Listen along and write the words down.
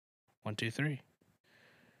1, 2, 3.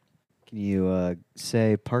 Can you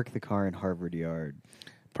say park the car in Harvard Yard?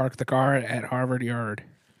 Park the car at Harvard Yard.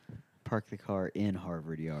 Park the car in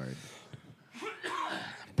Harvard Yard.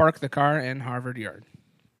 Park the car in Harvard Yard.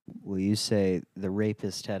 Will you say the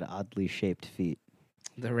rapist had oddly shaped feet?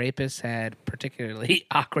 The rapist had particularly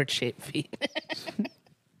awkward shaped feet.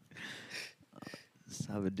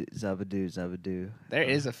 Zabadoo. There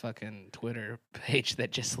is a fucking Twitter page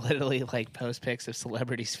that just literally like posts pics of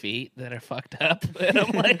celebrities' feet that are fucked up. And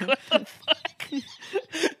I'm like, what the fuck?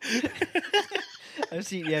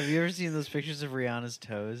 Have you ever seen those pictures of Rihanna's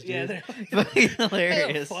toes, dude? Yeah, they're fucking How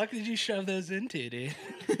hilarious. the fuck did you shove those into, dude?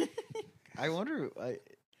 I wonder what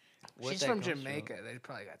She's that from comes Jamaica. They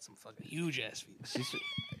probably got some fucking huge ass feet.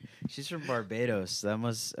 She's from Barbados. That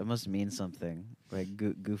must mean something. Like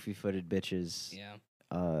goofy footed bitches. Yeah.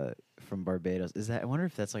 From Barbados. I wonder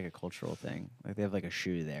if that's like a cultural thing. Like they have like a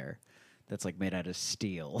shoe there that's like made out of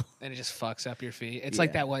steel. And it just fucks up your feet. It's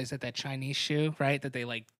like that. What is it? That Chinese shoe, right? That they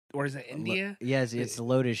like, or is it India? Yes, it's the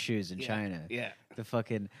Lotus shoes in China. Yeah. The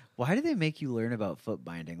fucking. Why do they make you learn about foot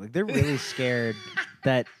binding? Like they're really scared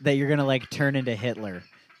that you're gonna like turn into Hitler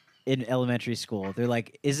in elementary school. They're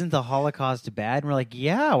like, "Isn't the Holocaust bad?" And we're like,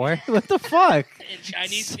 "Yeah, why? What the fuck?"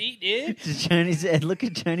 Chinese feet, dude. The Chinese and look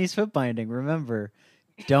at Chinese foot binding. Remember,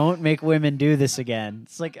 don't make women do this again.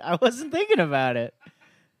 It's like I wasn't thinking about it.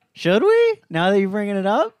 Should we? Now that you're bringing it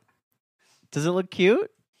up, does it look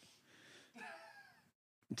cute?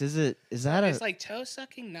 Is that Is like toe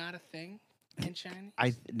sucking not a thing in China?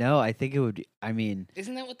 No, I think it would. I mean,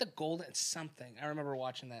 Isn't that what the golden something? I remember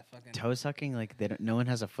watching that fucking toe sucking. Like no one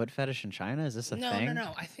has a foot fetish in China. Is this a thing?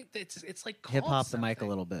 No. I think it's like called Hip hop the mic a something.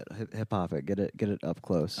 little bit. Hip hop it. Get it up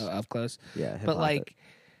close. Oh, up close. Yeah, hip-hop But like, it.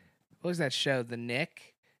 what was that show? The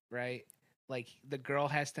Nick, right? Like the girl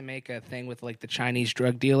has to make a thing with like the Chinese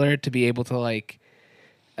drug dealer to be able to like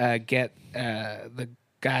get the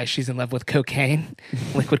guy she's in love with cocaine,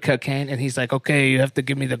 liquid cocaine, and he's like, okay, you have to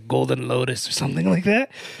give me the golden lotus or something like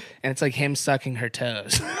that, and it's like him sucking her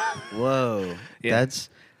toes. Whoa, Yeah. that's.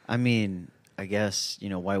 I mean, I guess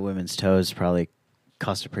white women's toes probably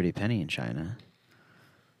cost a pretty penny in China.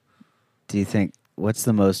 Do you think what's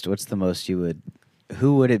the most you would?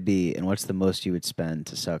 Who would it be, and what's the most you would spend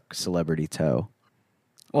to suck celebrity toe?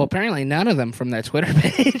 Well, apparently none of them from that Twitter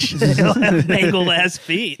page. They all have mangled ass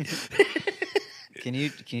feet. Can you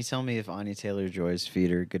tell me if Anya Taylor-Joy's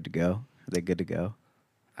feet are good to go? Are they good to go?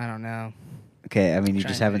 I don't know. Okay, I mean you Trying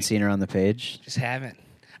just to haven't think. seen her on the page. Just haven't.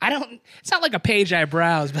 I don't. It's not like a page I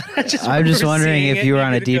browse, but I'm just remember wondering seeing if it you were and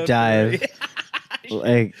on a could deep go dive. through it.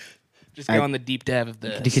 Like, Just go on the deep dive of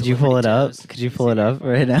the. could you pull it up? celebrity toes. Could you pull it up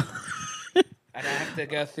right now? I'd have to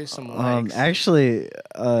go through some links. Actually,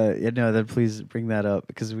 then please bring that up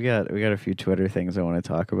because we got a few Twitter things I want to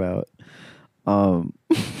talk about.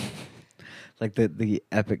 Like the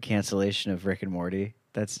epic cancellation of Rick and Morty.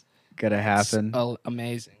 That's gonna happen. Oh,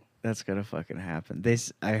 amazing. That's gonna fucking happen.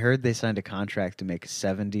 I heard they signed a contract to make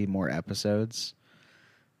 70 more episodes.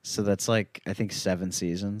 So that's like I think 7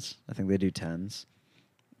 seasons. I think they do 10s,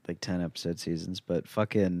 like 10 episode seasons. But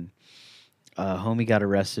fucking, homie got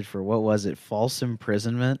arrested for what was it? False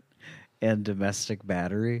imprisonment and domestic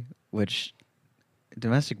battery. Which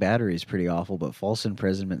domestic battery is pretty awful, but false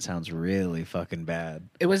imprisonment sounds really fucking bad.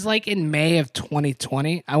 It was like in May of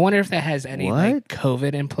 2020. I wonder if that has any like What?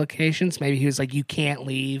 COVID implications. Maybe he was like, "You can't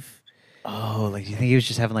leave." Oh, like do you think he was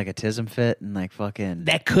just having like a tism fit and like fucking?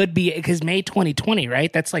 That could be because May 2020,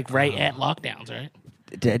 right? That's like right at lockdowns, right?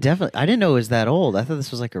 Definitely. I didn't know it was that old. I thought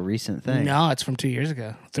this was like a recent thing. No, it's from 2 years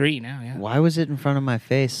ago. 3 now, yeah. Why was it in front of my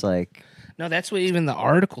face? Like, No, that's what even the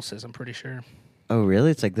article says. I'm pretty sure. oh,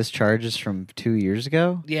 really? It's like this charge is from 2 years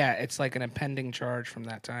ago? Yeah, it's like an impending charge from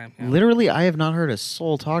that time. Yeah. Literally, I have not heard a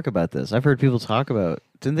soul talk about this. I've heard people talk about.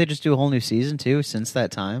 Didn't they just do a whole new season too since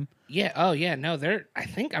that time? Yeah. Oh, yeah. No,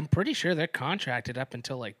 I'm pretty sure they're contracted up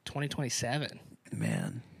until like 2027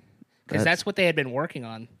 Man. because that's what they had been working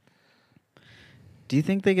on. Do you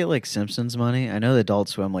think they get like Simpsons money? I know the Adult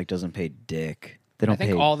Swim like doesn't pay dick. They don't I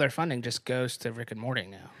think pay. all their funding just goes to Rick and Morty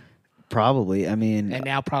now. Probably. I mean, And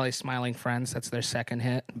now probably Smiling Friends. That's their second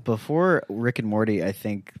hit. before Rick and Morty, I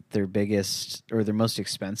think their biggest or their most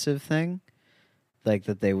expensive thing, like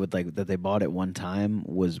that they bought at one time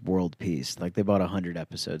was World Peace. Like they bought 100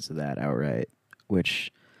 episodes of that outright,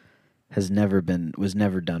 which was never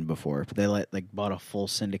done before. But they bought a full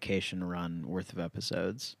syndication run worth of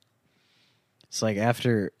episodes. It's like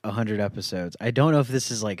after 100 episodes, I don't know if this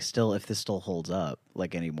is like if this still holds up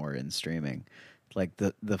like anymore in streaming. Like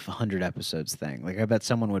the 100 episodes thing. Like I bet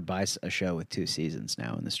someone would buy a show with 2 seasons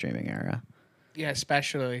now in the streaming era. Yeah,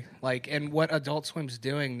 especially like, and what Adult Swim's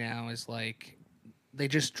doing now is like, they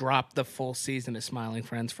just dropped the full season of Smiling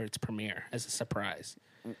Friends for its premiere as a surprise.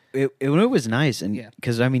 It was nice, and Yeah.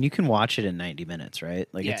 because I mean, you can watch it in 90 minutes, right?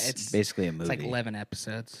 Like Yeah, it's basically a movie. It's like 11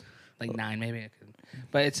 episodes, like 9 maybe.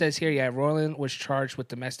 But it says here, Roland was charged with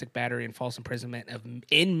domestic battery and false imprisonment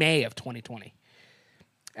in May of 2020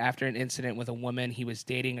 after an incident with a woman he was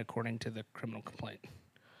dating, according to the criminal complaint.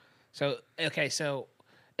 So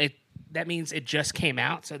that means it just came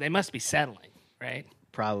out, so they must be settling, right?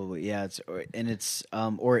 Probably, yeah.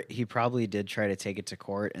 Or he probably did try to take it to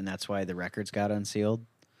court, and that's why the records got unsealed.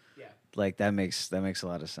 Yeah, like that makes a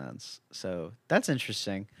lot of sense. So that's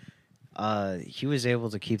interesting. He was able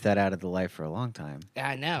to keep that out of the light for a long time.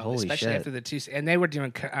 I know, Holy especially shit. after the two, and they were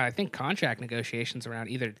doing, I think, contract negotiations around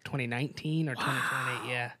either 2019 or 2020.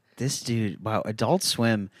 Yeah, This dude, wow, Adult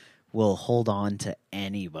Swim will hold on to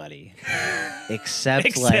anybody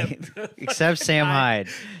except Sam Hyde.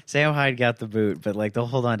 Sam Hyde got the boot, but like they'll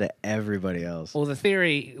hold on to everybody else. Well, the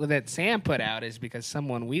theory that Sam put out is because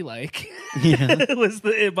someone we like Yeah. was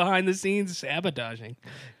behind the scenes sabotaging.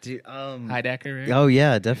 Dude, Heidecker. Right? oh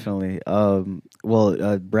yeah, definitely.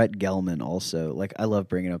 Brett Gelman also. Like, I love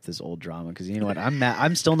bringing up this old drama because you know what?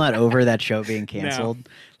 I'm still not over that show being canceled. No.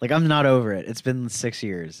 Like, I'm not over it. It's been 6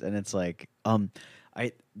 years, and it's like,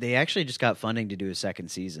 they actually just got funding to do a second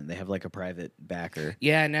season. They have like a private backer.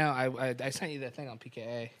 Yeah, no, I sent you that thing on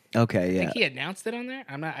PKA. Okay, I yeah. think he announced it on there.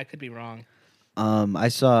 I could be wrong. I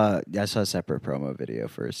saw a separate promo video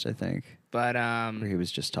first, I think, But where he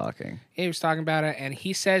was just talking. he was talking about it, and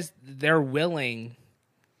he says they're willing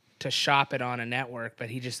to shop it on a network, but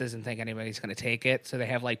he just doesn't think anybody's going to take it. So they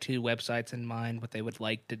have like 2 websites in mind what they would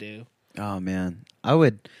like to do. Oh man, I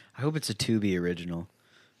hope it's a Tubi original.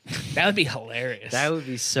 That would be hilarious. That would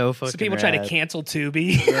be so fucking. So people try to rad. cancel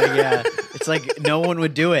Tubi. Yeah. It's like no one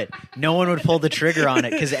would do it. No one would pull the trigger on it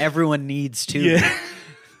because everyone needs Tubi. Yeah.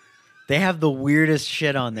 They have the weirdest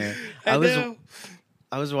shit on there. I know.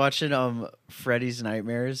 I was watching Freddy's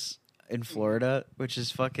Nightmares in Florida, which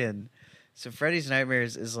is fucking. So Freddy's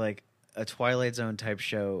Nightmares is like a Twilight Zone type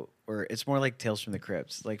show, or it's more like Tales from the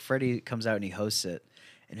Crypt. Like Freddy comes out and he hosts it,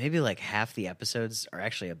 and maybe like half the episodes are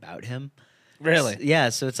actually about him. Really? Yeah,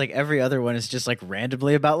 so it's like every other one is just like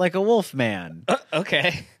randomly about like a wolf man. Okay.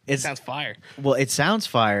 It It's- sounds fire. Well, it sounds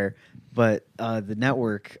fire, but the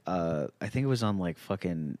network, I think it was on like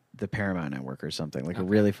fucking the Paramount Network or something, like a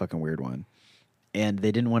really fucking weird one. And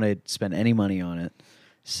they didn't want to spend any money on it,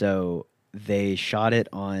 so they shot it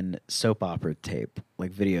on soap opera tape,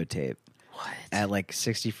 like videotape, What? at like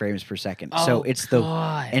 60 frames per second. Oh, so it's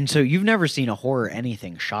God. and so you've never seen a horror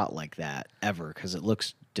anything shot like that ever because it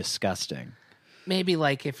looks disgusting. Maybe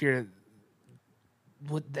like if you're.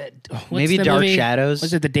 What's Maybe the Dark movie? Shadows?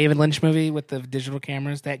 Was it the David Lynch movie with the digital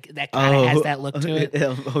cameras? That kind of has that look to it.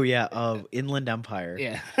 Oh yeah, Inland Empire.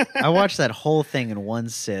 Yeah. I watched that whole thing in one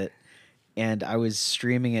sit, and I was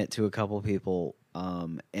streaming it to a couple people,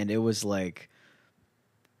 and it was like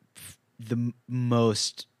the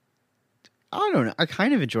most. I don't know. I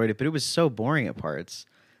kind of enjoyed it, but it was so boring at parts,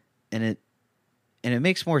 and it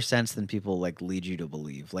makes more sense than people like lead you to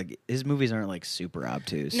believe. Like his movies aren't like super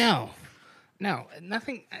obtuse. No,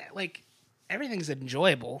 nothing. Like everything's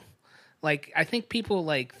enjoyable. Like I think people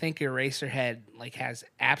like think Eraserhead like has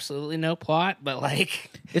absolutely no plot, but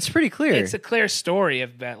like It's pretty clear. it's a clear story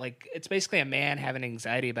about like it's basically a man having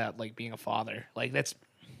anxiety about like being a father. Like that's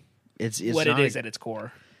it's what not it is at its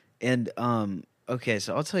core. And okay,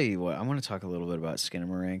 so I'll tell you what. I want to talk a little bit about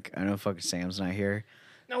Skinamarink. I know fucking Sam's not here.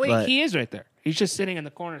 No, wait, But- he is right there. He's just sitting in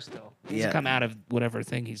the corner still. He's Yeah. come out of whatever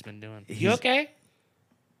thing he's been doing. You He's- okay?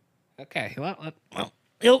 Okay. Well,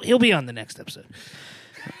 he'll be on the next episode.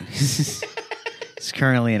 He's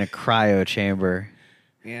currently in a cryo chamber.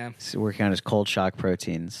 Yeah. He's working on his cold shock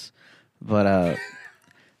proteins. But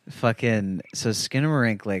fucking so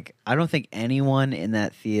Skinamarink, like I don't think anyone in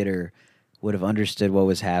that theater would have understood what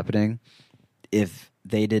was happening if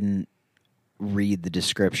they didn't read the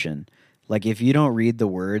description. Like if you don't read the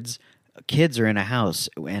words, kids are in a house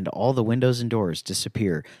and all the windows and doors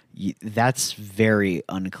disappear. That's very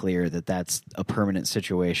unclear that that's a permanent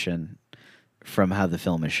situation from how the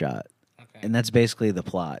film is shot. Okay. And that's basically the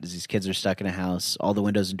plot. Is these kids are stuck in a house, all the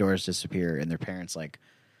windows and doors disappear, and their parents like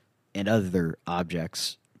and other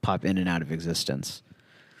objects pop in and out of existence.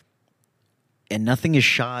 And nothing is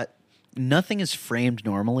shot, nothing is framed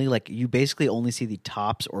normally. Like you basically only see the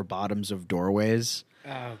tops or bottoms of doorways.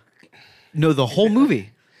 Oh, No, the whole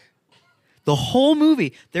movie. The whole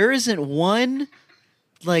movie. There isn't one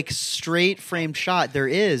like straight framed shot. There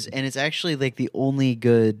is, and it's actually like the only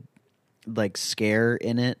good like scare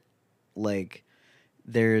in it. Like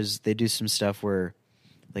they do some stuff where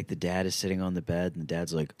like the dad is sitting on the bed and the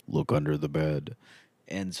dad's like, look under the bed.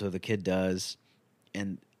 And so the kid does,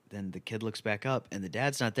 and then the kid looks back up, and the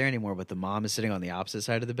dad's not there anymore, but the mom is sitting on the opposite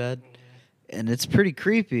side of the bed, and it's pretty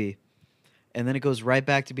creepy. And then it goes right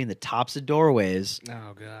back to being the tops of doorways.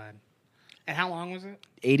 Oh God! And how long was it?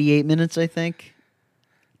 88 minutes, I think.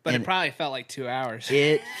 But And it probably felt like 2 hours.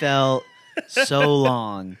 it felt so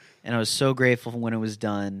long, and I was so grateful when it was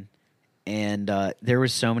done. And there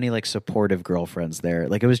was so many like supportive girlfriends there.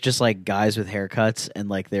 Like it was just like guys with haircuts and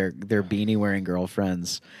like their beanie wearing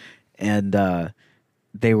girlfriends, and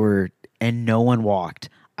they were, and no one walked.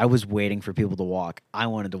 I was waiting for people to walk. I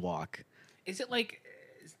wanted to walk. Is it like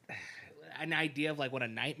an idea of like what a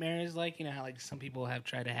nightmare is like? You know how like some people have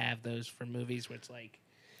tried to have those for movies where it's like.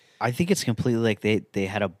 I think it's completely like they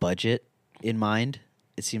had a budget in mind.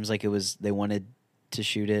 It seems like they wanted to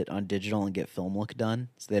shoot it on digital and get film look done.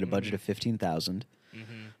 So they had a budget of $15,000.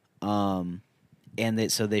 And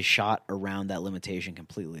they shot around that limitation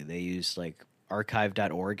completely. They used like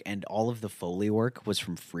archive.org, and all of the Foley work was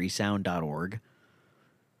from freesound.org.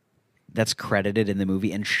 That's credited in the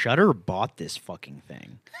movie, and Shudder bought this fucking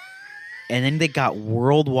thing. And then they got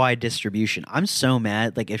worldwide distribution. I'm so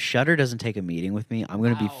mad. Like, if Shudder doesn't take a meeting with me, I'm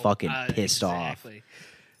going to be fucking pissed off. I'm going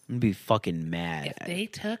to be fucking mad. If they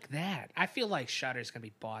took that, I feel like Shudder's going to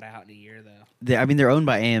be bought out in a year, though. They're owned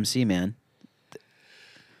by AMC, man.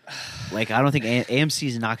 Like, I don't think AMC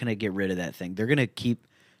is not going to get rid of that thing. They're going to keep...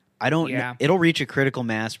 It'll reach a critical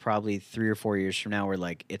mass probably 3 or 4 years from now where,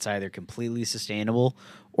 like, it's either completely sustainable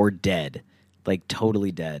or dead. Like,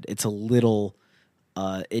 totally dead. It's a little...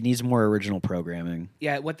 it needs more original programming.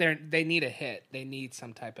 Yeah, they need a hit. They need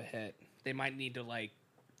some type of hit. They might need to like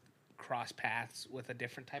cross paths with a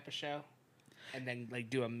different type of show, and then like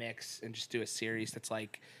do a mix and just do a series that's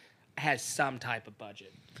like has some type of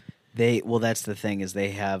budget. That's the thing is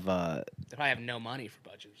they probably have no money for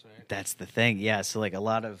budgets. Right? That's the thing. Yeah, so like a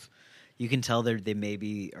lot of you can tell they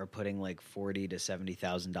maybe are putting like $40,000 to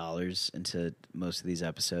 $70,000 into most of these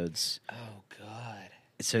episodes. Oh God.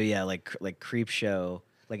 So yeah, like Creepshow.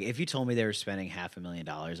 Like if you told me they were spending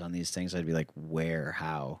 $500,000 on these things, I'd be like, where,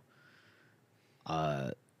 how?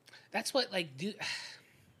 That's what like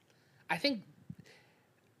I think.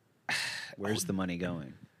 Where's the money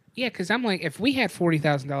going? Yeah, because I'm like, if we had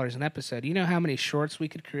 $40,000 an episode, you know how many shorts we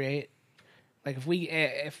could create? Like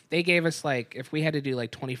if they gave us like if we had to do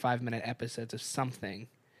like 25-minute episodes of something,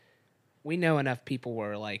 we know enough people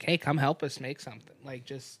were like, hey, come help us make something. Like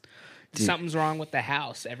just. Dude. Something's wrong with the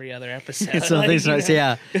house every other episode. Something's wrong.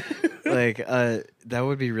 Yeah. Like, that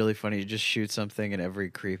would be really funny. You just shoot something in every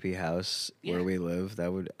creepy house where we live.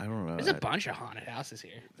 That would, I don't know. There's a bunch of haunted houses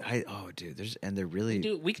here. Dude, they're really.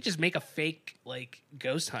 Dude, we could just make a fake, like,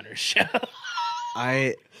 ghost hunter show.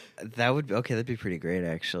 That'd be pretty great,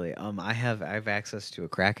 actually. I have access to a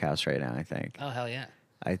crack house right now, I think. Oh, hell yeah.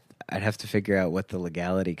 I'd have to figure out what the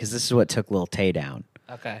legality, because this is what took Lil Tay down.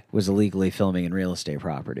 Okay. Was illegally filming in real estate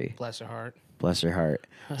property. Bless her heart. Bless her heart.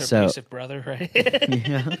 Her abusive brother, right?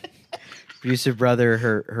 Yeah. Abusive brother,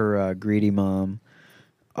 her greedy mom.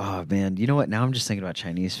 Oh, man. You know what? Now I'm just thinking about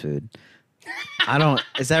Chinese food.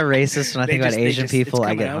 Is that racist when I think about Asian people,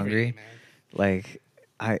 I get hungry? When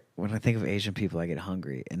I think of Asian people, I get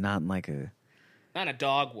hungry. And not in like a... Not a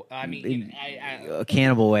dog... I mean... a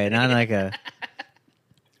cannibal way. Not in like a...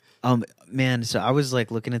 Man, so I was like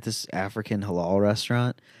looking at this African halal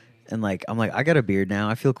restaurant, and like I'm like, I got a beard now.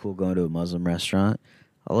 I feel cool going to a Muslim restaurant.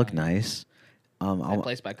 I look nice. That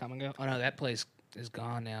place by Come and Go. Oh no, that place is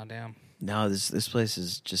gone now. Damn. No, this place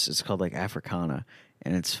is it's called like Africana,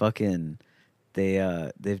 and it's fucking.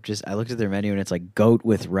 They've just. I looked at their menu and it's like goat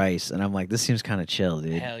with rice, and I'm like, this seems kind of chill,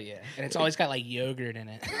 dude. Hell yeah, and it's always got like yogurt in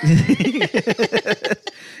it.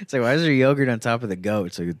 It's like, why is there yogurt on top of the goat?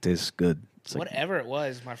 It's like, it tastes good. Whatever it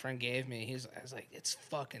was, my friend gave me. I was like, it's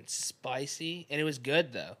fucking spicy, and it was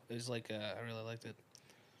good though. It was like, I really liked it.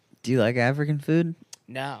 Do you like African food?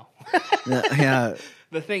 No. No, yeah.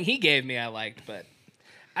 The thing he gave me, I liked, but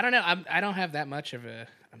I don't know. I don't have that much of a.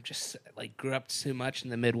 I'm just like grew up too much in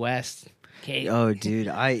the Midwest. Kate. Oh, dude,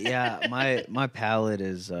 my palate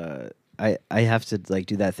is. I have to like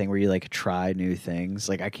do that thing where you like try new things.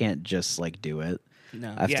 Like I can't just like do it.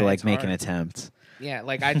 No, I have to like make an attempt. Yeah,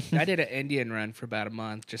 like I did an Indian run for about a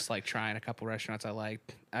month, just like trying a couple restaurants I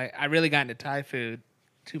liked. I really got into Thai food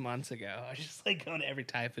 2 months ago. I was just like going to every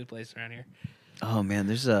Thai food place around here. Oh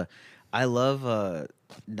man, I love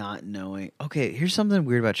not knowing. Okay, here's something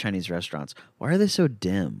weird about Chinese restaurants. Why are they so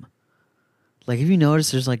dim? Like, have you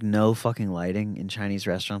noticed there's like no fucking lighting in Chinese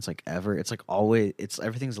restaurants like ever? It's like always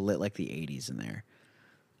everything's lit like the 80s in there.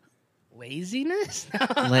 Laziness?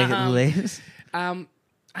 Lazy?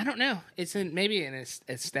 I don't know. It's maybe an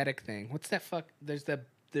aesthetic thing. What's that fuck? There's the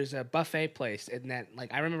buffet place, and that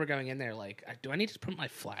like I remember going in there like, do I need to put my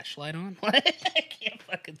flashlight on? I can't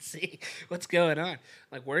fucking see what's going on.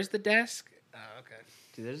 Like, where's the desk? Oh, okay.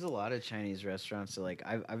 Dude, there's a lot of Chinese restaurants. So like,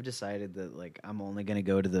 I've decided that like I'm only gonna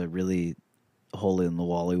go to the really hole in the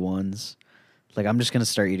wally ones. Like, I'm just gonna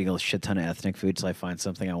start eating a shit ton of ethnic food till I find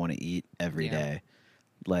something I want to eat every day.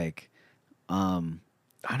 Like,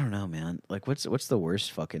 I don't know, man. Like, what's the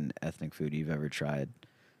worst fucking ethnic food you've ever tried?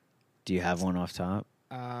 Do you have one off top?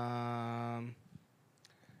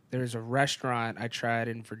 There's a restaurant I tried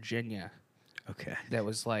in Virginia. Okay. That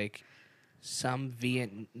was like some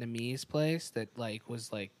Vietnamese place that like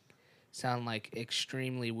was like sound like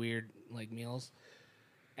extremely weird like meals.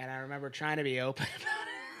 And I remember trying to be open about it.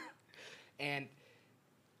 And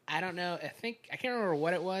I don't know, I can't remember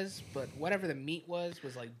what it was, but whatever the meat was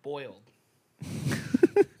like boiled.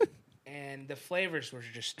 And the flavors were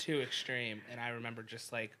just too extreme. And I remember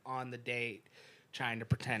just like on the date trying to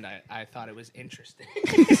pretend I thought it was interesting.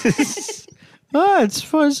 It's fun. It's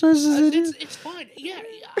fun. Yeah,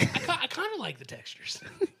 I kind of like the textures.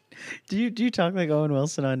 Do you talk like Owen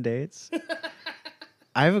Wilson on dates?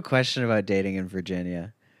 I have a question about dating in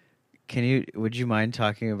Virginia. Would you mind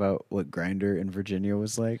talking about what Grindr in Virginia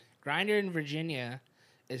was like? Grindr in Virginia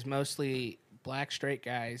is mostly black straight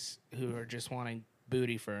guys who are just wanting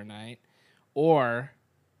booty for a night, or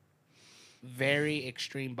very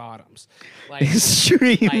extreme bottoms. Like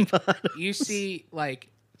extreme bottoms. You see, like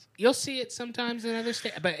you'll see it sometimes in other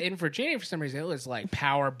states, but in Virginia for some reason it was like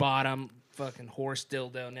power bottom, fucking horse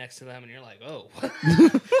dildo next to them, and you're like, oh,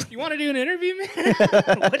 you want to do an interview, man?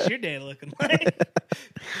 What's your day looking like?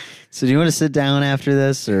 So do you want to sit down after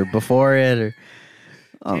this or before it? Or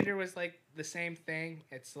Tinder was like the same thing.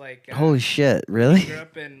 It's like holy shit, really? You grew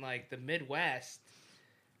up in like the Midwest.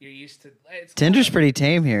 You're used to Tinder's pretty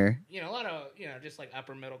tame here. You know, a lot of just like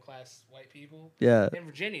upper middle class white people. Yeah. In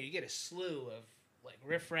Virginia, you get a slew of like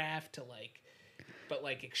riffraff to like, but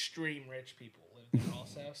like extreme rich people live there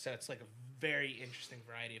also. So it's like a very interesting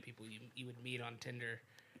variety of people you would meet on Tinder.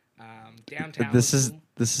 Downtown. This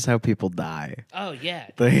is how people die. Oh yeah.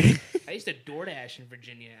 Like, I used to DoorDash in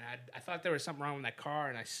Virginia, and I thought there was something wrong with that car,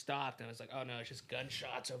 and I stopped, and I was like, oh no, it's just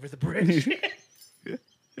gunshots over the bridge. What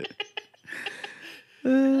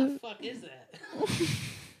the fuck is that?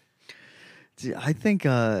 Dude, I think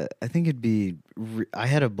it'd be. I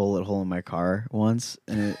had a bullet hole in my car once,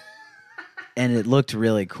 and it looked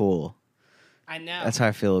really cool. I know. That's how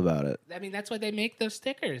I feel about it. I mean, that's why they make those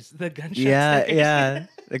stickers, the gunshot yeah, stickers. Yeah,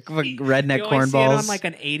 the redneck you cornballs. See it on like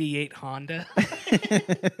an '88 Honda.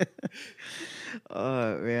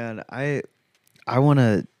 Oh man, I want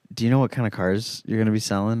to. Do you know what kind of cars you're gonna be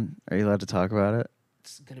selling? Are you allowed to talk about it?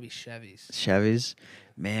 It's gonna be Chevys. Chevys,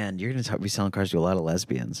 man, you're gonna be selling cars to a lot of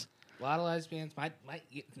lesbians. A lot of lesbians.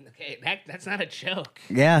 Okay, that's not a joke.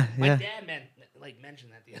 Yeah, my yeah. dad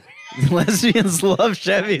mentioned that the other day. Lesbians love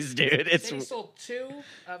Chevys, dude. He sold two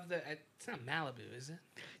of the. It's not Malibu, is it?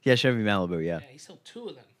 Yeah, Chevy Malibu. Yeah. Yeah, he sold two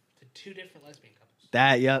of them to two different lesbian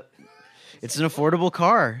couples. Yep. It's an affordable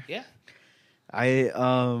car. Yeah. A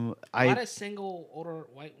lot of single older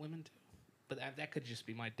white women too, but that could just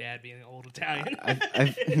be my dad being an old Italian.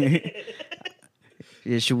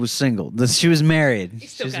 Yeah, she was single. She was married. He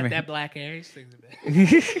still got that black hair. He still got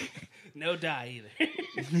no dye either.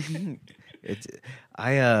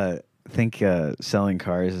 I think selling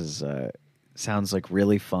cars is sounds like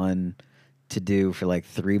really fun to do for like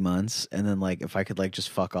 3 months, and then like if I could like just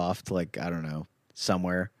fuck off to like I don't know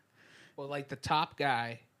somewhere. Well, like the top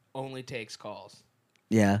guy only takes calls.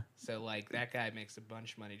 Yeah. So like that guy makes a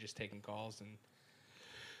bunch of money just taking calls,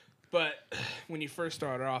 but when you first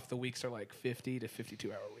start off, the weeks are like 50 to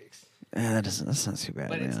 52 hour weeks. That's not too bad.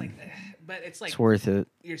 But man. it's like it's worth it.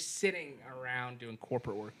 You're sitting around doing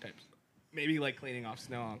corporate work types, maybe like cleaning off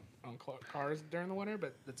snow on cars during the winter,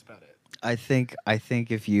 but that's about it. I think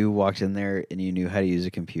if you walked in there and you knew how to use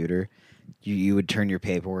a computer, you would turn your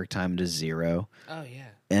paperwork time to 0. Oh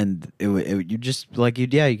yeah. And you could just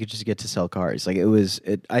get to sell cars. Like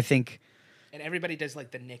I think. And everybody does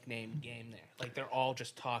like the nickname game there. Like they're all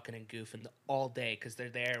just talking and goofing all day because they're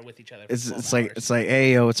there with each other. For it's like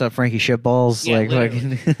hey yo, what's up, Frankie Shitballs? Yeah,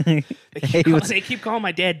 like they keep calling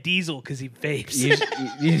my dad Diesel because he vapes.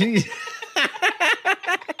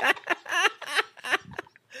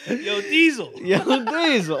 Yo Diesel. Yo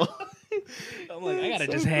Diesel. I'm like, I gotta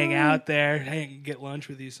just hang out there, get lunch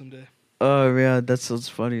with you someday. Oh man, that's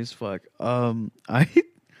funny as fuck. I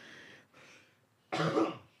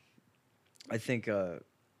think I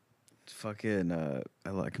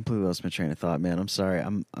completely lost my train of thought, man. I'm sorry.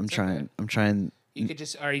 I'm trying. Okay. I'm trying.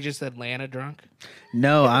 Are you just Atlanta drunk?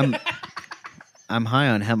 No, I'm high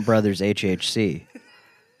on Hemp Brothers HHC.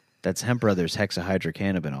 That's Hemp Brothers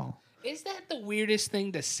hexahydrocannabinol. Is that the weirdest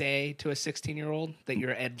thing to say to a 16-year-old that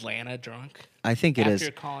you're Atlanta drunk? I think it is.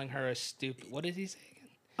 After calling her a stupid. What did he say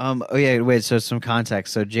again? Oh yeah, wait. So some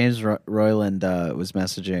context. So James Royland was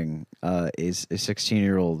messaging a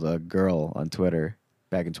 16-year-old girl on Twitter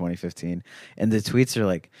back in 2015, and the tweets are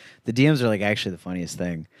like, the DMs are like actually the funniest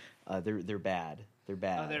thing. They're bad. They're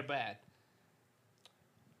bad. Oh, they're bad.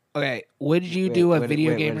 Okay, would you do a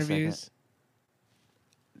video game reviews?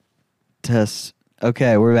 Test.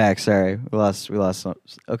 Okay, we're back. Sorry, we lost.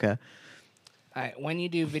 Okay. All right, when you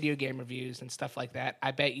do video game reviews and stuff like that,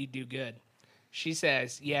 I bet you do good. She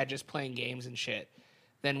says, "Yeah, just playing games and shit."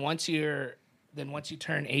 Then once you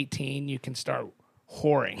turn 18, you can start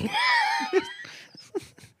whoring.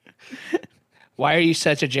 Why are you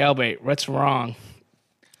such a jailbait? What's wrong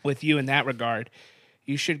with you in that regard?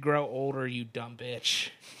 You should grow older, you dumb bitch.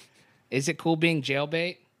 Is it cool being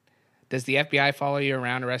jailbait? Does the FBI follow you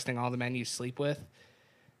around arresting all the men you sleep with?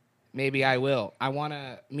 Maybe I will. I want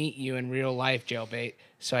to meet you in real life, jailbait,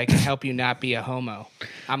 so I can help you not be a homo.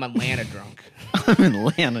 I'm Atlanta drunk. I'm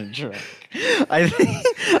Atlanta drunk. I think.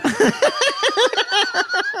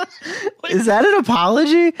 Is that an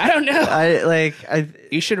apology? I don't know.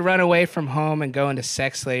 You should run away from home and go into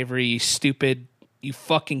sex slavery, you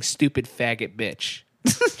fucking stupid faggot bitch.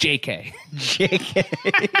 JK.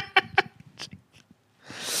 JK.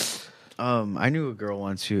 I knew a girl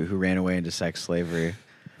once who ran away into sex slavery.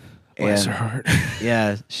 Bless her heart.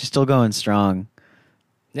 Yeah, she's still going strong.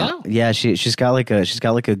 No. Yeah, she's got like a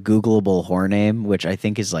Googleable whore name, which I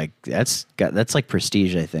think is like that's like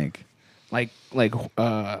prestige. I think like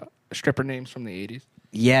stripper names from the 80s.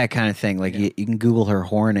 Yeah, kind of thing. Like you can Google her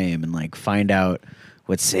whore name and like find out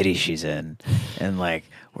what city she's in and like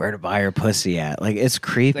where to buy her pussy at. Like it's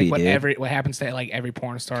creepy, dude. What happens to like every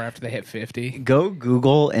porn star after they hit 50? Go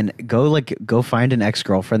Google and go find an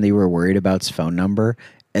ex-girlfriend that you were worried about's phone number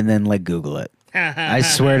and then like Google it. I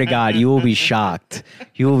swear to God, you will be shocked.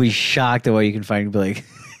 You will be shocked at what you can find. You'll be like,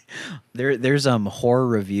 there's horror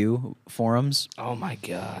review forums. Oh my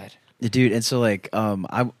God, dude! And so like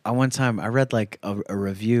I one time I read like a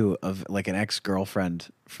review of like an ex-girlfriend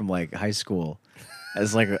from like high school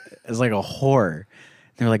as like a whore.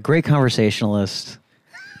 They're like great conversationalist,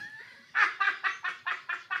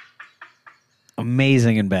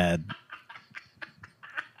 amazing in bed.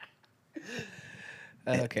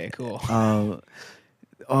 Okay, cool.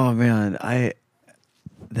 Oh man,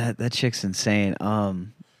 that chick's insane.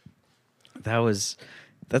 That's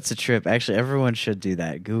a trip. Actually, everyone should do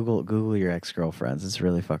that. Google your ex-girlfriends. It's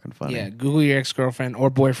really fucking funny. Yeah, Google your ex-girlfriend or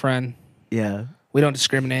boyfriend. Yeah, we don't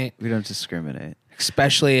discriminate.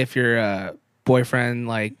 Especially if your boyfriend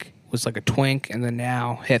like was like a twink and then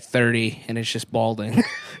now hit 30 and it's just balding.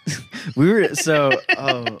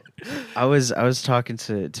 I was talking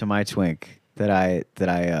to my twink that I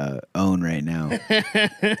own right now,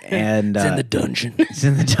 and it's in the dungeon. It's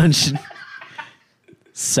in the dungeon,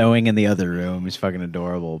 sewing in the other room. He's fucking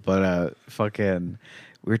adorable. But we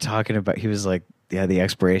were talking about. He was like, "Yeah, the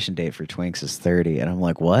expiration date for twinks is 30," and I'm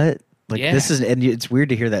like, "What?" Like this is, and it's weird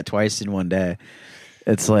to hear that twice in one day.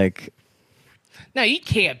 It's like. No, you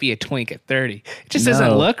can't be a twink at 30. It just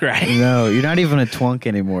doesn't look right. No, you're not even a twunk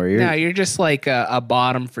anymore. You're just like a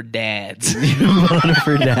bottom for dads. Bottom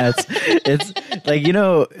for dads. It's like,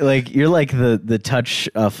 like you're like the touch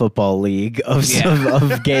football league of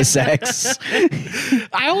gay sex.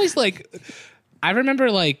 I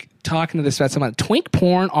remember like talking to this vet. Someone, twink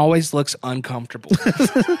porn always looks uncomfortable.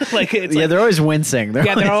 They're always wincing.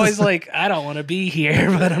 They're always like, I don't want to be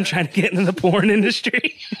here, but I'm trying to get into the porn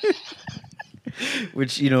industry.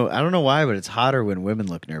 Which, I don't know why, but it's hotter when women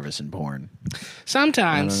look nervous in porn.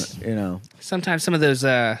 Sometimes. Sometimes some of those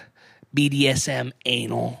BDSM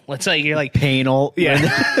anal. Let's say you're like Panal. Yeah.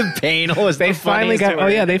 Panal is they finally got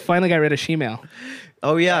word. They finally got rid of she-male.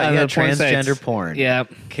 Oh yeah, transgender porn. Yeah.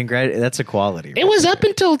 That's equality. It was up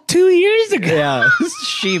until 2 years ago. Yeah.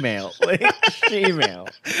 She-male. She-male.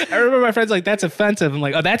 I remember my friends like, that's offensive. I'm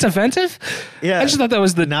like, oh, that's offensive? Yeah. I just thought that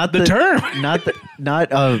was the term. Not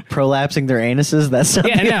prolapsing their anuses. That's not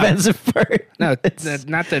the offensive part. No,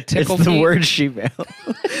 not the tickle. It's the word she-male.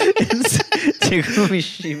 It's tickle me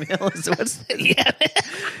she-male.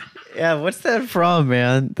 Yeah, what's that from,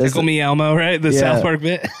 man? Tickle me Elmo, right? The South Park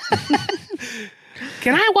bit.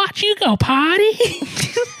 Can I watch you go potty?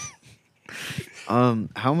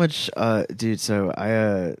 How much, dude? So I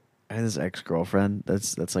had this ex-girlfriend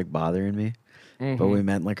that's like bothering me, but we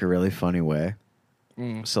met in like a really funny way.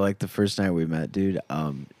 So like the first night we met, dude,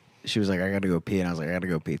 she was like, I gotta go pee, and I was like, I gotta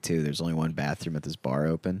go pee too. There's only one bathroom at this bar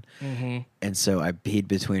open, and so I peed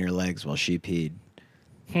between her legs while she peed.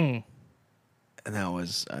 And that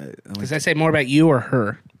was Does that say more about you or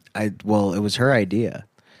her? well, it was her idea.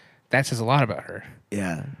 That says a lot about her.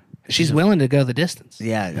 Yeah. She's willing to go the distance.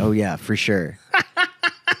 Yeah. Oh yeah, for sure.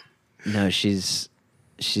 No, she's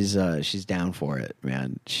down for it,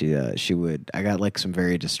 man. She would. I got like some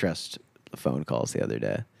very distressed phone calls the other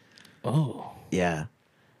day. Oh. Yeah.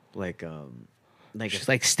 Like She's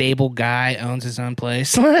like stable guy, owns his own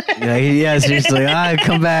place. yeah, seriously.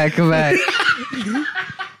 Come back.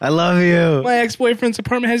 I love you. My ex-boyfriend's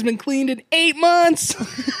apartment has been cleaned in 8 months.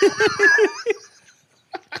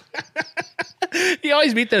 You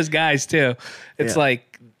always meet those guys too. It's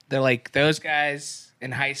like they're like those guys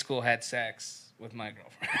in high school had sex with my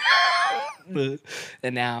girlfriend,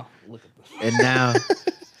 and now look at them. And now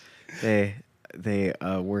they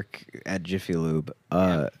work at Jiffy Lube.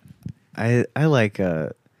 I like I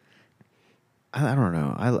don't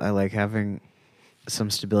know. I like having some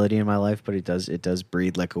stability in my life, but it does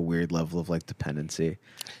breed like a weird level of like dependency.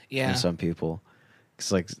 Yeah, for some people.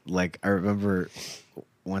 It's like I remember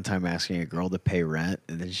one time asking a girl to pay rent,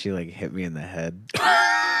 and then she like hit me in the head.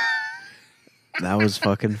 That was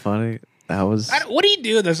fucking funny. That was. What do you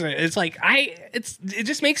do with this? It's like it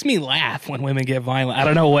just makes me laugh when women get violent. I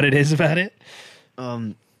don't know what it is about it.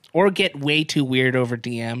 Or get way too weird over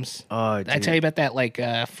DMs. Oh, did I tell you about that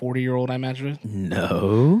 40-year-old I matched with?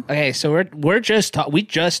 No. Okay, so we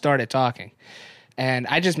just started talking, and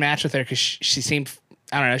I just matched with her because she seemed,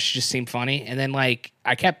 I don't know, she just seemed funny. And then I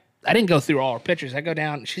didn't go through all her pictures. I go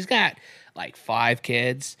down. She's got 5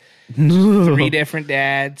 kids, 3 different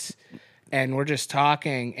dads, and we're just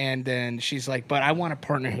talking. And then she's like, "But I want a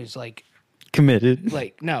partner who's committed,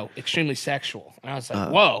 no, extremely sexual." And I was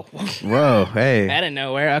like, whoa, hey, out of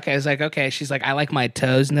nowhere. Okay, I was like, okay. She's like, "I like my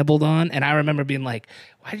toes nibbled on," and I remember being like,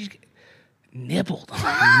 "Why did you get nibbled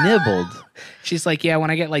on?" Nibbled. She's like, "Yeah, when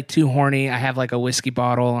I get too horny, I have a whiskey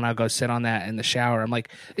bottle and I'll go sit on that in the shower." I'm like,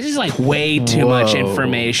 this is way too much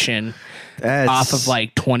information off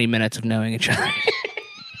of 20 minutes of knowing each other.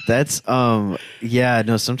 That's yeah,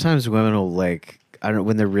 no, sometimes women will I don't know,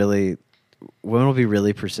 when they're really, women will be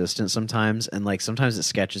really persistent sometimes, and sometimes it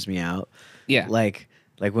sketches me out. Yeah. Like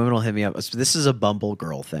women will hit me up. This is a Bumble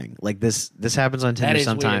girl thing. This happens on Tinder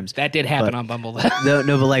sometimes. Weird. That did happen on Bumble. no,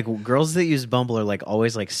 but girls that use Bumble are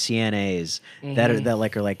always CNAs that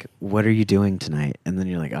are what are you doing tonight? And then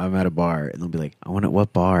you're like, I'm at a bar, and they'll be like,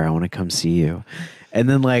 what bar? I want to come see you. And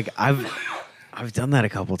then I've done that a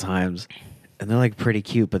couple times. And they're pretty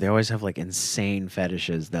cute, but they always have insane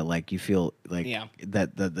fetishes that you feel that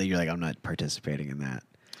you're I'm not participating in that.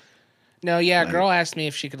 No, yeah, a girl asked me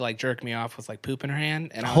if she could jerk me off with poop in her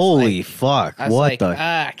hand, and I was holy fuck, I was what the?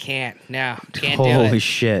 I can't, no, can't do it. Holy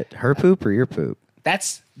shit, her poop or your poop?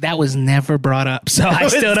 That was never brought up, so I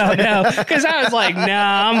still don't know because I was like,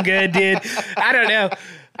 nah, I'm good, dude. I don't know.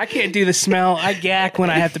 I can't do the smell. I gack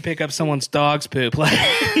when I have to pick up someone's dog's poop.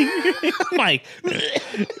 I'm like.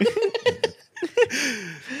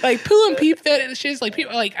 Poo and peep fetishes,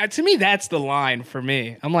 people to me that's the line for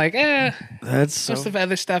me. I'm like, that's most of the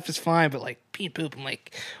other stuff is fine, but pee and poop, I'm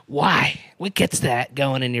like, why? What gets that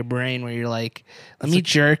going in your brain where you're like, let me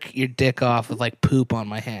jerk your dick off with poop on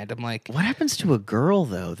my hand? I'm like, what happens to a girl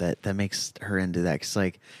though that makes her into that?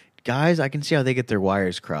 Because guys, I can see how they get their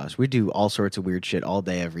wires crossed. We do all sorts of weird shit all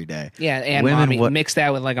day, every day. Yeah, and women, mix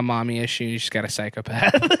that with a mommy issue. You just got a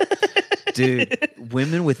psychopath. Dude,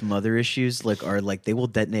 women with mother issues are they will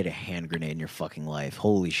detonate a hand grenade in your fucking life.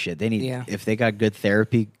 Holy shit. They need if they got good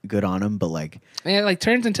therapy, good on them, but it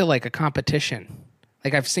turns into a competition.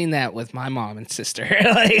 I've seen that with my mom and sister.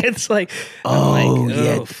 It's yeah.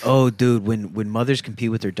 Oh, dude, when mothers compete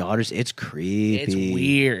with their daughters, it's creepy. It's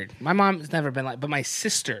weird. My mom's never been but my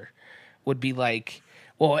sister would be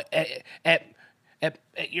well, at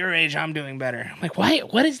your age, I'm doing better. I'm like, why?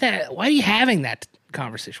 What is that? Why are you having that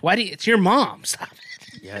conversation? It's your mom. Stop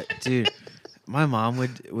it. Yeah, dude. My mom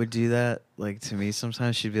would do that to me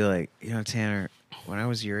sometimes. She'd be like, Tanner, when I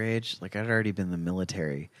was your age, I'd already been in the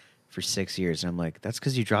military for 6 years. And I'm like, that's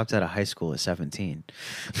because you dropped out of high school at 17.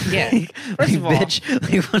 Yeah. First of all,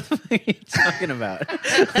 bitch, what the fuck are you talking about?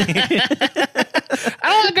 I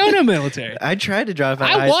don't want to go to the military. I tried to drop out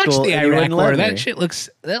of high school. I watched the Iraq War.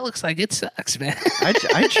 That looks like it sucks, man.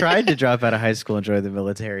 I tried to drop out of high school and join the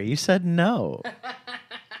military. You said no.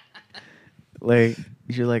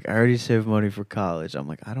 You're like, I already saved money for college. I'm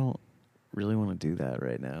like, I don't really want to do that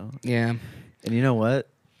right now. Yeah. And you know what?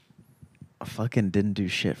 I fucking didn't do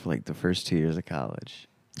shit for the first 2 years of college.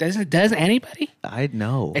 Does anybody? I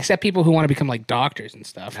know. Except people who want to become like doctors and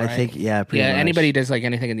stuff, right? I think, yeah, pretty much. Anybody does like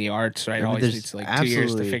anything in the arts, right? I mean, Always there's needs like 2 years to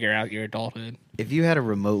absolutely- figure out your adulthood. If you had a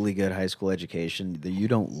remotely good high school education, you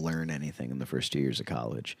don't learn anything in the first 2 years of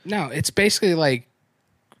college. No, it's basically like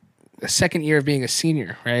a second year of being a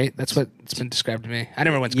senior, right? That's what it's been described to me. I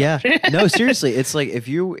never went to Yeah. college. No, seriously, it's like if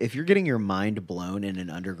you're getting your mind blown in an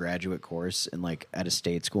undergraduate course in like at a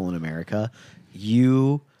state school in America,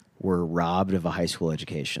 you were robbed of a high school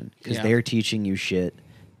education because Yeah. they're teaching you shit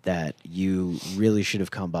that you really should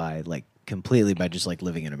have come by like completely by just like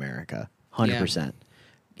living in America. 100%.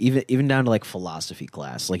 Even down to like philosophy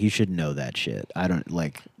class. Like you should know that shit. I don't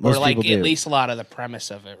like most or like people do. at least a lot of the premise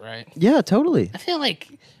of it, right? Yeah, totally. I feel like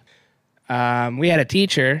we had a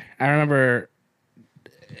teacher. I remember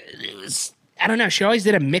it was, I don't know. She always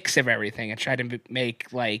did a mix of everything and tried to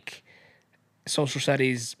make like social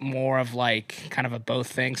studies more of like kind of a both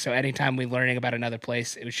thing. So anytime we learning about another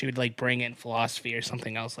place, she would like bring in philosophy or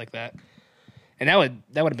something else like that. And that would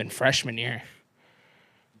have been freshman year.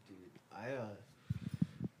 I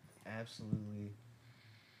absolutely.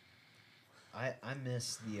 I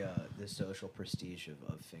miss the social prestige of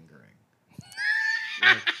fingering.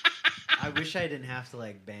 Like, I wish I didn't have to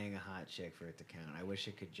like bang a hot chick for it to count. I wish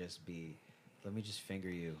it could just be, let me just finger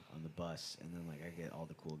you on the bus, and then like I get all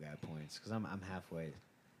the cool guy points because I'm halfway.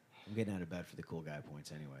 I'm getting out of bed for the cool guy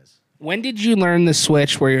points, anyways. When did you learn the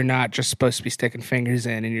switch where you're not just supposed to be sticking fingers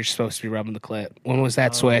in and you're supposed to be rubbing the clit? When was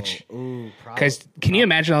that switch? Because can you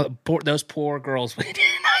imagine all those poor girls in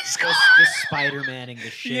high school? Just Spider-Maning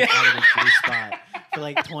the shit out of the G-spot for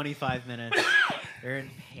like 25 minutes. They're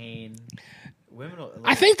in pain. Women will,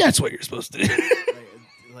 I think that's what you're supposed to do.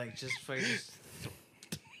 like just fucking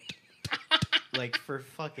like for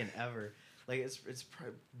fucking ever. Like it's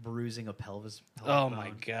bruising a pelvis. Oh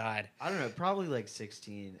my god! I don't know. Probably like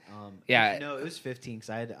 16. Yeah. No, it was 15 because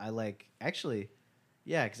I like actually,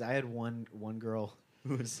 yeah, because I had one girl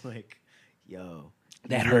who was like, "Yo,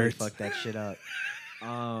 that you really hurts. fuck that shit up.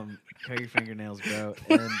 Cut your fingernails, bro."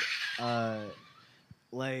 And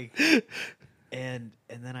like. And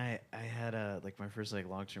then I had like my first like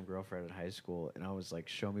long-term girlfriend in high school, and I was like,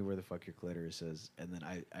 show me where the fuck your clitoris is. And then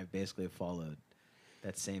I basically followed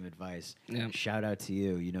that same advice. Yeah. Shout out to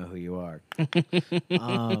you. You know who you are.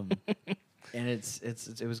 And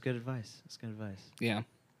it was good advice. It's good advice. Yeah.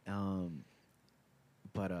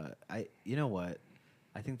 But you know what?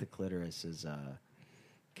 I think the clitoris has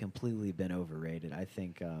completely been overrated. I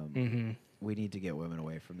think we need to get women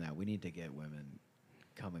away from that. We need to get women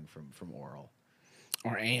coming from oral.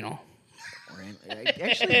 Or anal.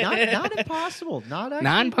 Actually, not impossible. Not actually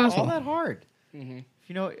Not impossible. all that hard. Mm-hmm. If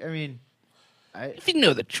you know, I mean, If you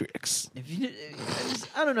know the tricks.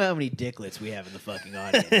 I don't know how many dicklets we have in the fucking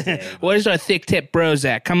audience today. Where's our thick tip bros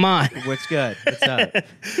at? Come on. What's good? What's up?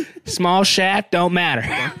 Small shaft, don't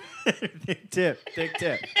matter. Thick tip.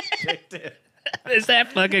 There's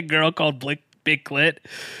that fucking girl called Big Clit,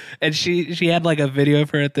 and she had like a video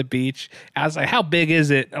of her at the beach. I was like, "How big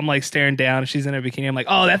is it?" I'm like staring down. She's in her bikini. I'm like,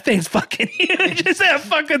 "Oh, that thing's fucking huge." Just that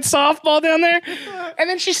fucking softball down there. And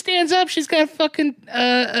then she stands up. She's got fucking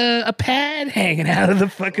a pad hanging out of the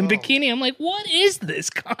fucking bikini. I'm like, "What is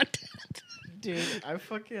this content?" Dude, I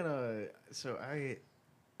fucking so I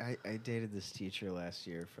dated this teacher last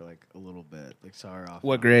year for like a little bit. Like saw her off.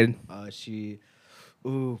 What grade? She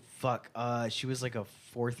was like a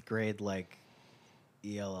fourth grade like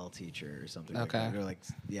ELL teacher or something. Okay. Like that. Or like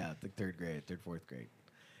like third, fourth grade,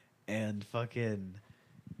 and fucking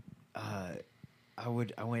I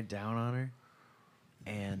went down on her,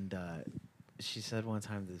 and she said one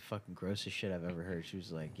time the fucking grossest shit I've ever heard. She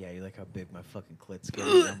was like, "Yeah, you like how big my fucking clit's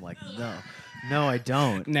getting?" I'm like, no, I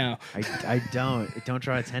don't. No. I don't. Don't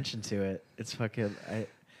draw attention to it. It's fucking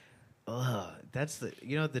that's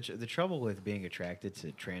the trouble with being attracted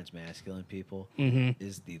to trans masculine people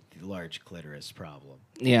is the large clitoris problem.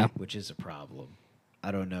 Yeah. Which is a problem.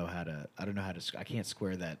 I don't know how to. I can't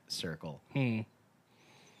square that circle. You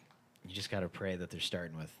just got to pray that they're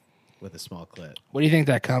starting with a small clit. What do you think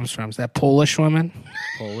that comes from? Is that Polish women?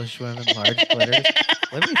 Polish women, large clitoris.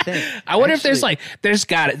 Let me think. I wonder if there's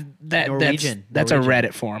got it. Norwegian. That's a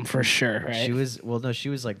Reddit forum for sure, right? She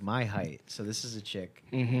was like my height. So this is a chick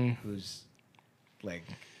who's like,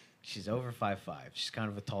 she's over 5'5". She's kind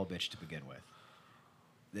of a tall bitch to begin with.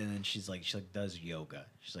 And then she does yoga.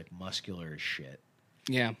 She's like muscular as shit.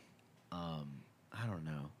 Yeah. I don't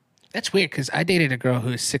know. That's weird because I dated a girl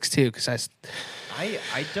who was 6'2" because I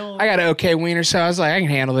don't. I got an okay wiener, so I was like, I can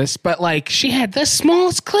handle this. But like, she had the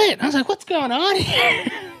smallest clit. I was like, what's going on here?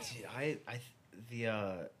 Dude,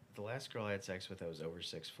 the last girl I had sex with that was over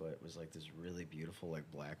 6 foot was like this really beautiful like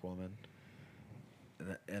black woman.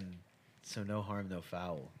 and so no harm, no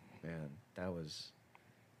foul. Man, that was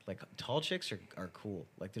like tall chicks are cool.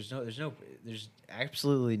 Like there's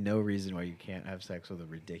absolutely no reason why you can't have sex with a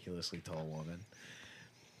ridiculously tall woman.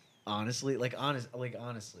 Honestly, honestly,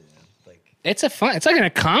 man. Like it's like an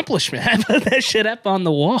accomplishment. I put that shit up on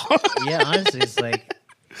the wall. yeah, honestly, it's like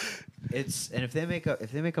and if they make up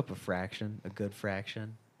a good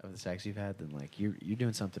fraction of the sex you've had, then like you're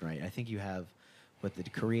doing something right. I think you have what the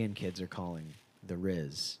Korean kids are calling the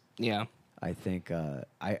Riz. Yeah. I think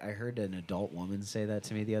I heard an adult woman say that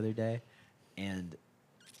to me the other day, and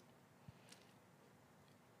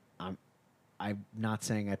I'm not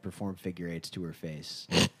saying I performed figure eights to her face,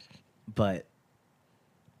 but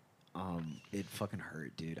it fucking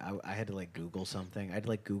hurt, dude. I had to like Google something. I had to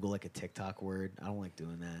like Google like a TikTok word. I don't like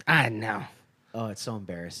doing that. I know. Oh, it's so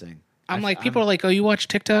embarrassing. People are like, oh, you watch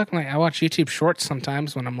TikTok? I'm like, I watch YouTube Shorts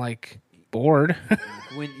sometimes when I'm like bored.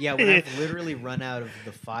 when I've literally run out of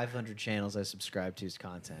the 500 channels I subscribe to's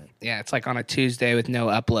content. Yeah, it's like on a Tuesday with no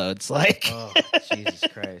uploads. Like, oh, Jesus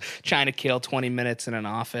Christ. Trying to kill 20 minutes in an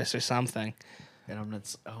office or something. And I'm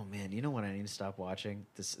not. Oh man, you know what? I need to stop watching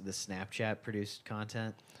the Snapchat produced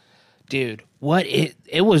content. Dude,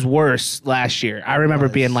 it was worse last year. I remember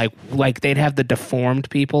being like they'd have the deformed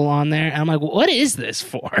people on there, and I'm like, what is this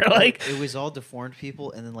for? Like, it was all deformed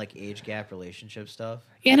people, and then like age gap relationship stuff.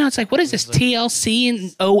 Yeah, no, it's like, what is this, like, TLC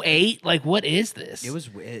in 08? Like, what is this? It was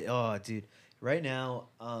oh, dude. Right now,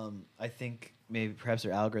 I think perhaps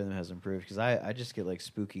their algorithm has improved because I just get like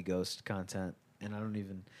spooky ghost content, and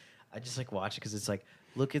I just like watch it because it's like,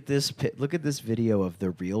 look at this video of the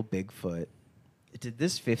real Bigfoot. Did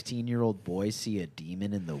this 15-year-old boy see a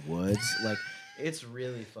demon in the woods? Like, it's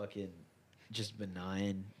really fucking just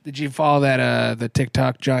benign. Did you follow that the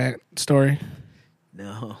TikTok giant story?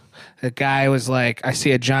 No. The guy was like, I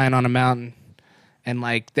see a giant on a mountain, and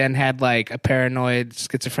like then had like a paranoid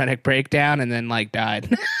schizophrenic breakdown, and then like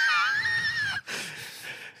died.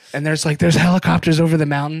 And there's helicopters over the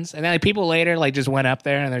mountains, and then like people later like just went up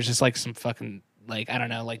there, and there's just like some fucking like, I don't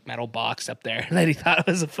know, like metal box up there that he thought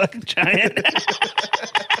was a fucking giant.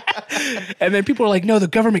 And then people were like, no, the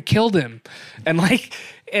government killed him. And like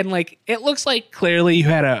it looks like clearly you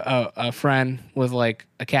had a friend with like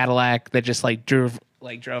a Cadillac that just like drove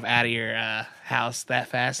out of your house that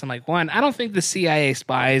fast. I'm like, one, I don't think the CIA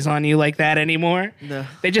spies on you like that anymore. No.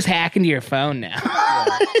 They just hack into your phone now.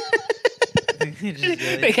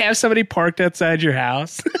 Yeah. They have somebody parked outside your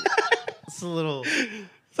house. It's a little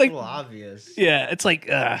obvious. Yeah, it's like,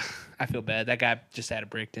 I feel bad. That guy just had a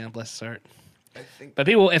breakdown. Bless his heart. But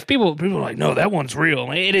if people are like, no, that one's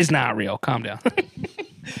real. It is not real. Calm down.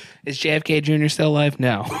 Is JFK Jr. still alive?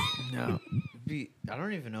 No. No. I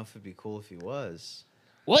don't even know if it'd be cool if he was.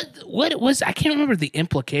 What it was? I can't remember the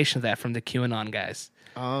implication of that from the QAnon guys.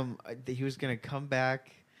 He was gonna come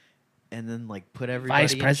back and then like put everybody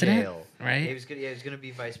vice president, in jail. Right? He was gonna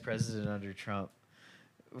be vice president under Trump.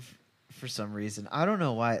 For some reason, I don't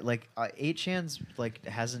know why. Like 8chan's like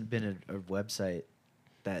hasn't been a website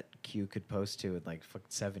that Q could post to in like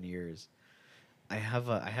 7 years. I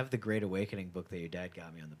have the Great Awakening book that your dad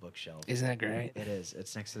got me on the bookshelf. Isn't that great? It is.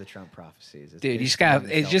 It's next to the Trump prophecies. Dude,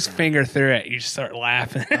 you just finger through it. You just start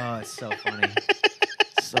laughing. Oh, it's so funny.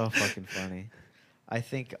 So fucking funny. I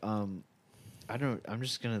think I'm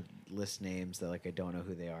just gonna list names that like I don't know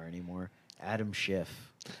who they are anymore. Adam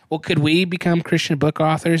Schiff. Well, could we become Christian book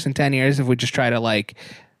authors in 10 years if we just try to like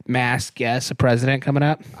mass guess a president coming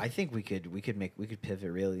up? I think we could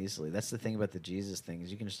pivot real easily. That's the thing about the Jesus thing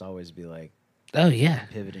is you can just always be like, oh yeah,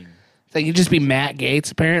 pivoting. So you just be Matt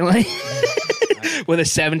Gaetz apparently, with a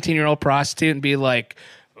 17-year-old prostitute and be like,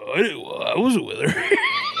 I wasn't with her.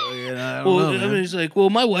 I don't know, man. He's like, well,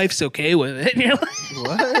 my wife's okay with it. And you're like,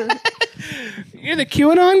 what? You're the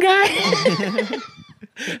QAnon guy?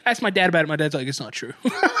 Ask my dad about it. My dad's like, it's not true.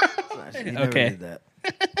 Okay.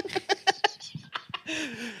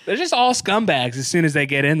 They're just all scumbags as soon as they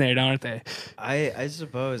get in there, aren't they? I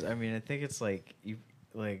suppose. I mean, I think it's like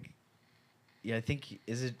I think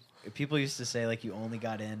people used to say like you only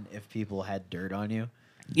got in if people had dirt on you.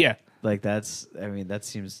 Yeah. Like that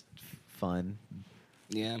seems fun.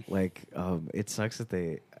 Yeah. Like it sucks that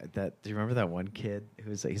do you remember that one kid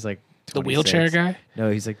who's he's like 26? The wheelchair guy? No,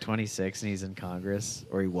 he's like 26 and he's in Congress,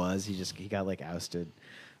 or he was. He got like ousted.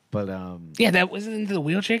 But yeah, that wasn't the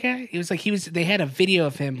wheelchair guy. It was like they had a video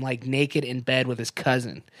of him like naked in bed with his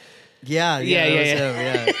cousin. Yeah. He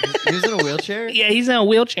was in a wheelchair. Yeah, he's in a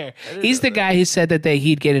wheelchair. He's the guy who said that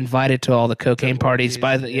he'd get invited to all the cocaine parties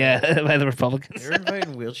by the Republicans. They're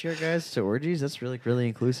inviting wheelchair guys to orgies. That's really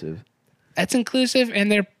inclusive. That's inclusive,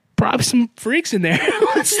 and there are probably some freaks in there who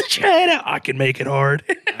wants to try it out. I can make it hard.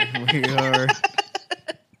 I can make it hard.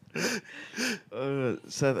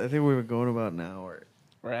 Seth, I think we were going about an hour.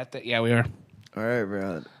 We're at the. Yeah, we are. All right,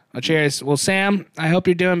 Brad. Well, cheers. Well, Sam, I hope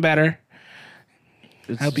you're doing better.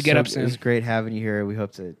 I hope you get up soon. It was great having you here. We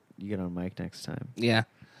hope that you get on mic next time. Yeah.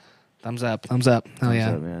 Thumbs up. Thumbs up. Hell Thumbs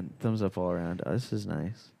yeah, up, man. Thumbs up all around. This is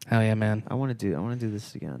nice. Hell yeah, man. I want to do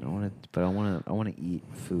this again. I want to eat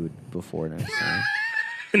food before next time.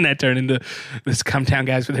 And that turned into this Come Town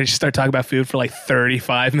guys where they just start talking about food for like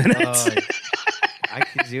 35 minutes. I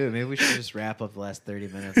could do it. Maybe we should just wrap up the last 30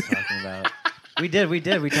 minutes talking about. We did. We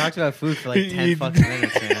talked about food for like 10 fucking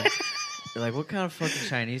minutes, man. You're like, what kind of fucking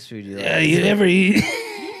Chinese food do you like? Yeah, you ever eat?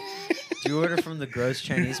 Do you order from the gross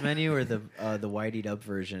Chinese menu or the whiteyed up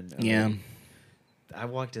version? Yeah. I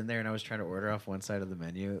walked in there and I was trying to order off one side of the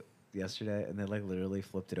menu yesterday, and they like literally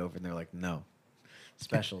flipped it over and they're like, no,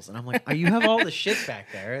 specials. And I'm like, oh, you have all the shit back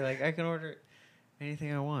there. Like, I can order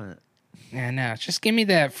anything I want. Yeah, no, just give me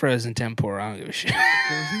that frozen tempura. I don't give a shit.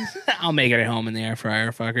 I'll make it at home in the air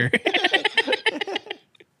fryer, fucker.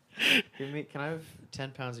 Can I have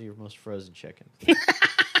 10 pounds of your most frozen chicken, please?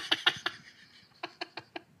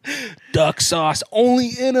 Duck sauce, only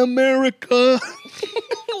in America.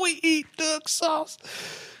 We eat duck sauce.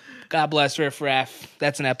 God bless Riff Raff.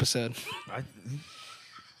 That's an episode.